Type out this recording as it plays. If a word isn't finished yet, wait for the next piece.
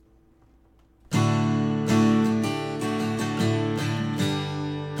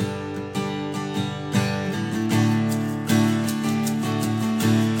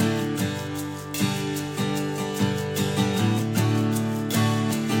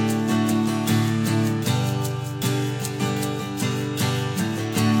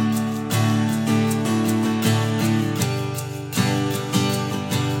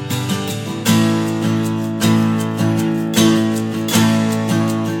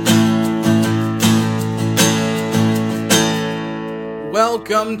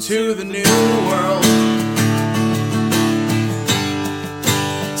Welcome to the new world.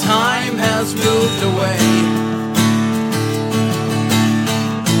 Time has moved away.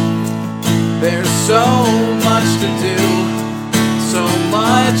 There's so much to do, so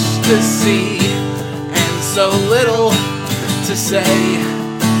much to see, and so little to say.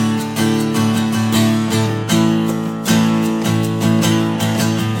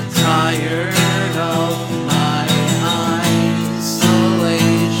 Tired of my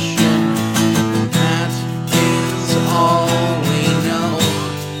isolation, that is all we know.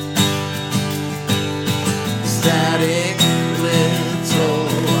 Static little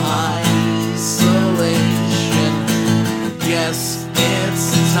isolation. Yes, it's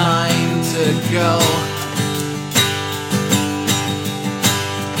time to go.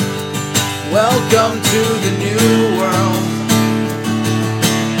 Welcome to the new world.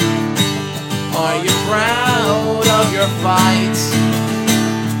 Are you proud of your fight?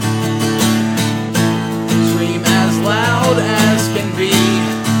 Scream as loud as can be,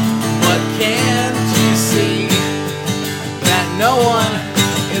 but can't you see that no one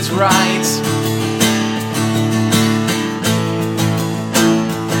is right?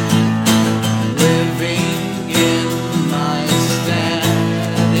 Living in my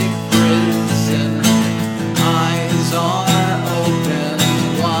static prison, eyes are open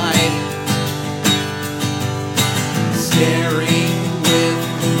wide, staring with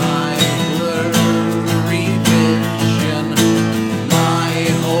my blurry vision. My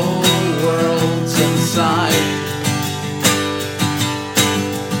whole world's inside.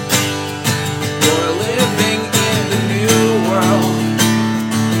 You're living in the new world.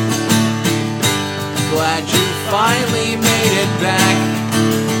 Glad you finally made it back.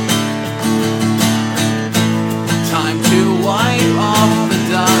 Time to wipe off the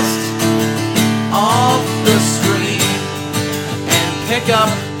dust off the street, pick up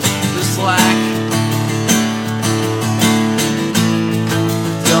the slack.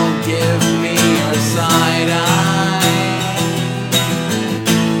 Don't give me your side eye.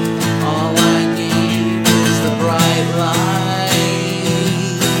 All I need is the bright lights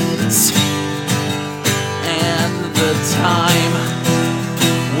and the time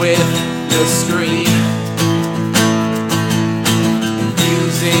with the street.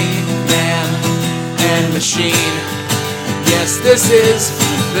 Music, man, and machine. Yes, this is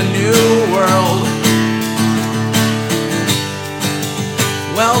the new world.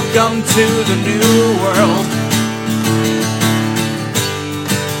 Welcome to the new world.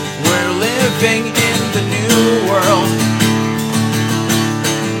 We're living in the new world.